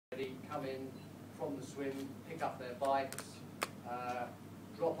come in from the swim, pick up their bikes,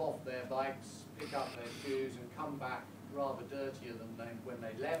 drop off their bikes, pick up their shoes and come back rather dirtier than when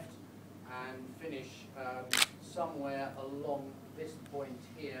they left, and finish somewhere along this point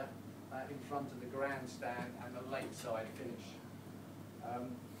here in front of the grandstand and the lakeside finish.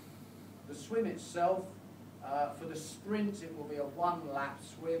 The swim itself, for the sprint it will be a one-lap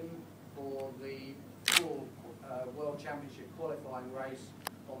swim. For the full World Championship qualifying race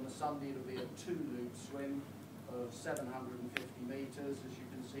on the Sunday it'll be a two-loop swim of 750 metres, as you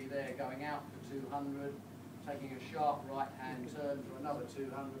can see there, going out for 200, taking a sharp right-hand turn for another 200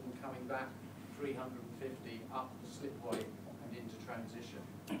 and coming back 350 up the slipway and into transition.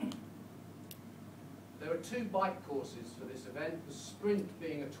 There are two bike courses for this event. The sprint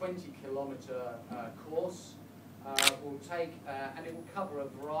being a 20-kilometre course will take, and it will cover a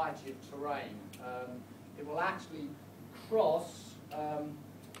variety of terrain. It will actually cross,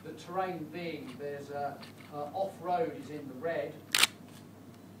 the terrain being, there's off-road is in the red,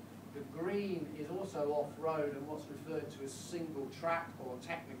 the green is also off-road and what's referred to as single track or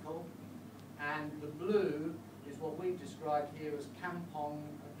technical, and the blue is what we've described here as kampong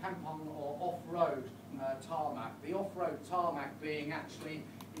or off-road tarmac. The off-road tarmac being actually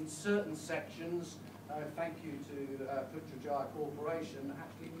in certain sections, thank you to Putrajaya Corporation,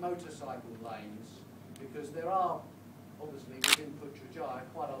 actually motorcycle lanes, because there are obviously within Putrajaya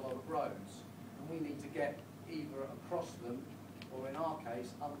quite a lot of roads and we need to get either across them or in our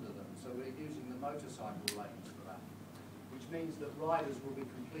case under them, so we're using the motorcycle lanes for that, which means that riders will be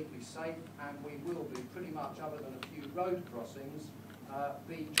completely safe and we will be pretty much, other than a few road crossings,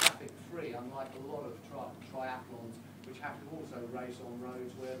 be traffic free, unlike a lot of triathlons which have to also race on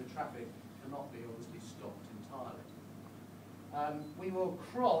roads where the traffic cannot be obviously stopped entirely. We will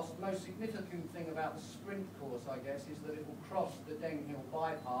cross, the most significant thing about the sprint course I guess is that it will cross the Deng Hill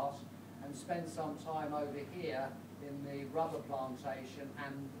bypass and spend some time over here in the rubber plantation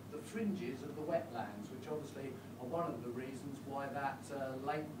and the fringes of the wetlands, which obviously are one of the reasons why that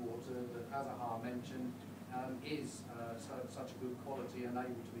lake water that Azahar mentioned is such a good quality and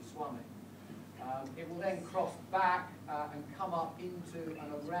able to be swimming. It will then cross back and come up into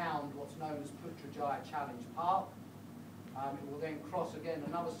and around what's known as Putrajaya Challenge Park. It will then cross again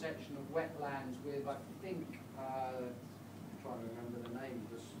another section of wetlands with, I think, I'm trying to remember the name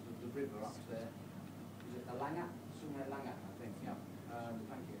of the river up there. Is it the Langat? Sungai Langat, I think, yeah.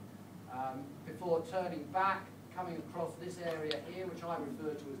 Thank you. Before turning back, coming across this area here, which I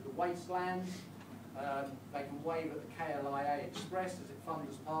refer to as the wasteland. They can wave at the KLIA Express as it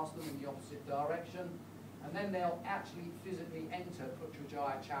thunders past them in the opposite direction. And then they'll actually physically enter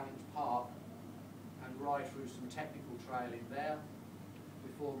Putrajaya Challenge Park and ride through some technical trailing there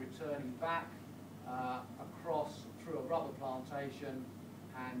before returning back across through a rubber plantation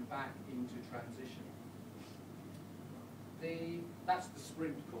and back into transition. That's the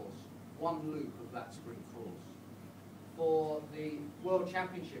sprint course, one loop of that sprint course. For the World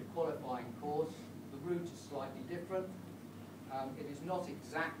Championship qualifying course, the route is slightly different. It is not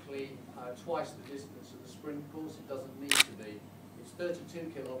exactly twice the distance of the sprint course, it doesn't need to be. It's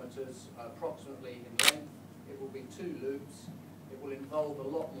 32 kilometres approximately in length. It will be two loops. It will involve a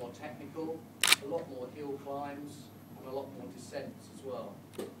lot more technical, a lot more hill climbs, and a lot more descents as well.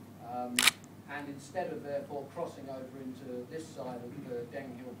 And instead of therefore crossing over into this side of the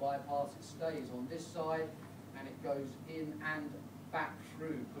Deng Hill bypass, it stays on this side and it goes in and back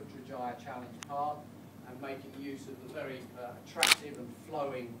through Putrajaya Challenge Park and making use of the very attractive and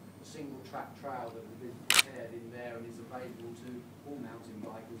flowing single track trail that has been prepared in there and is available to all mountain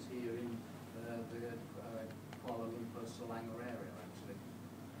bikers here in the Kuala Lumpur Selangor area actually.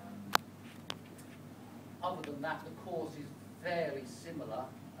 Other than that, the course is fairly similar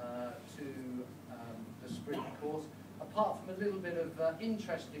to the sprint course, apart from a little bit of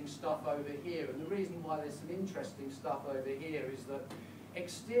interesting stuff over here. And the reason why there's some interesting stuff over here is that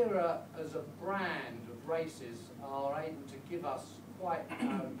Xterra as a brand of races are able to give us quite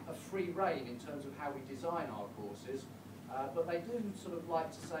a free rein in terms of how we design our courses, but they do sort of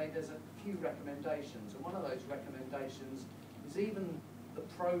like to say there's a few recommendations, and one of those recommendations is even the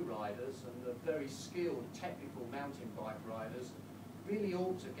pro riders and the very skilled technical mountain bike riders really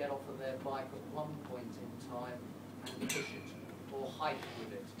ought to get off of their bike at one point in time and push it or hike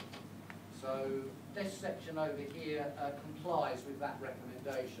with it. So this section over here complies with that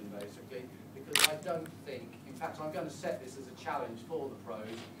recommendation basically, because I don't think, in fact I'm going to set this as a challenge for the pros,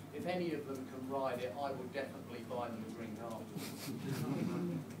 if any of them can ride it I would definitely buy them a drink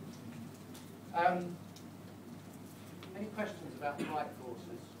afterwards. Any questions about the bike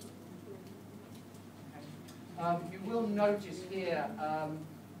courses? You will notice here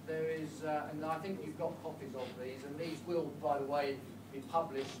there is, and I think you've got copies of these, and these will, by the way, be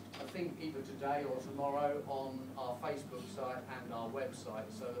published, I think, either today or tomorrow on our Facebook site and our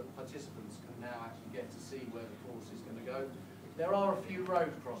website, so that participants can now actually get to see where the course is going to go. There are a few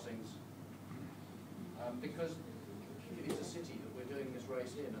road crossings, because it is a city that we're doing this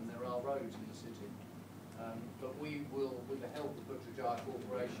race in, and there are roads in the city. But we will, with the help of Putrajaya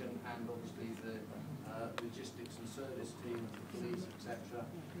Corporation and obviously the logistics and service team, the police, etc.,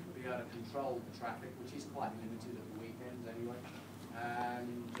 be able to control the traffic, which is quite limited at the weekends anyway.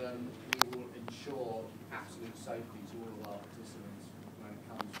 And we will ensure absolute safety to all of our participants when it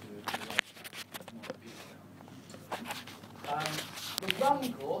comes to the race. The run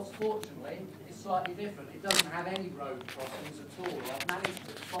course, fortunately, is slightly different. It doesn't have any road crossings at all. I've managed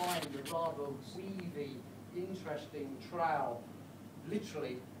to find a rather weavy, interesting trail,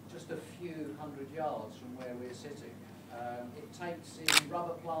 literally just a few hundred yards from where we're sitting. It takes in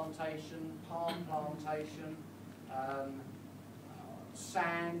rubber plantation, palm plantation,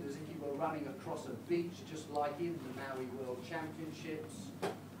 sand as if you were running across a beach, just like in the Maui World Championships,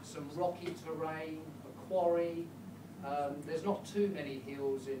 some rocky terrain, a quarry. There's not too many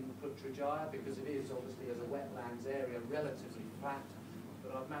hills in Putrajaya because it is obviously, as a wetlands area, relatively flat,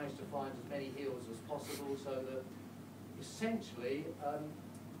 but I've managed to find as many hills as possible so that essentially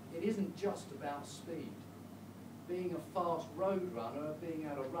it isn't just about speed. Being a fast road runner, being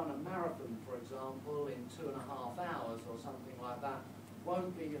able to run a marathon, for example, in 2.5 hours or something like that,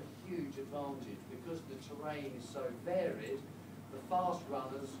 won't be a huge advantage because the terrain is so varied. The fast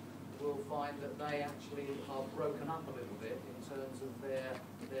runners will find that they actually are broken up a little bit in terms of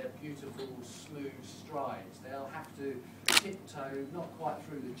their beautiful smooth strides. They'll have to tiptoe not quite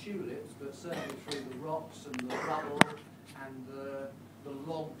through the tulips, but certainly through the rocks and the rubble and the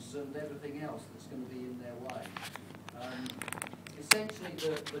logs and everything else that's going to be in their way. Essentially,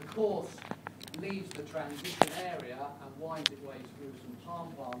 the course leaves the transition area and winds its way through some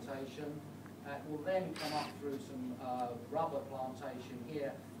palm plantation. It will then come up through some rubber plantation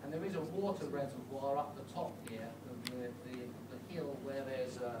here, and there is a water reservoir up the top here of the hill where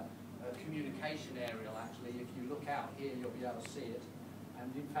there's a communication area. Actually, if you look out here, you'll be able to see it.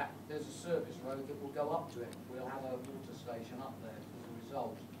 And in fact, there's a service road that will go up to it. We'll have a water station up there as a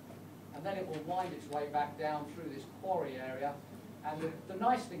result. And then it will wind its way back down through this quarry area. And the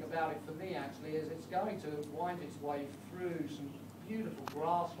nice thing about it for me, actually, is it's going to wind its way through some beautiful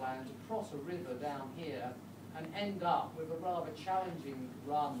grasslands across a river down here and end up with a rather challenging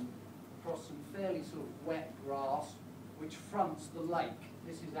run across some fairly sort of wet grass which fronts the lake.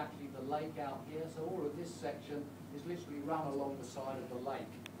 This is actually the lake out here, so all of this section is literally run along the side of the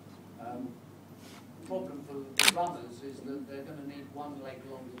lake. The problem for the runners is that they're going to need one leg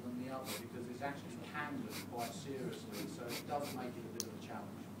longer than the other because it's actually canvassed quite seriously, so it does make it a bit of a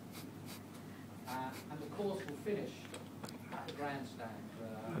challenge. And the course will finish at the grandstand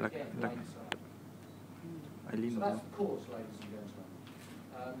again later. So that's the course, ladies and gentlemen.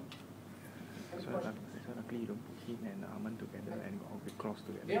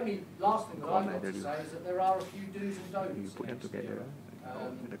 The only last thing that I want to say is that there are a few do's and don'ts.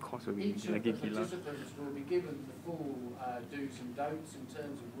 Each of the participants will be given the full do's and don'ts in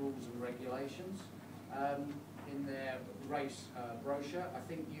terms of rules and regulations in their race brochure. I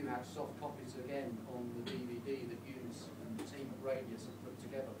think you have soft copies again on the DVD that Eunice and the team at Radius have put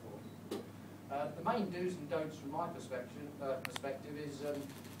together for you. The main do's and don'ts from my perspective is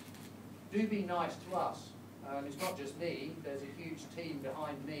do be nice to us. It's not just me, there's a huge team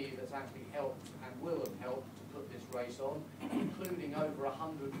behind me that's actually helped and will have helped to put this race on, including over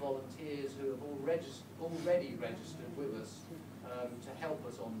 100 volunteers who have already registered with us to help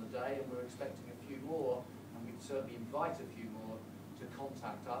us on the day, and we're expecting a few more, and we'd certainly invite a few more to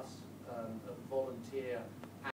contact us at volunteer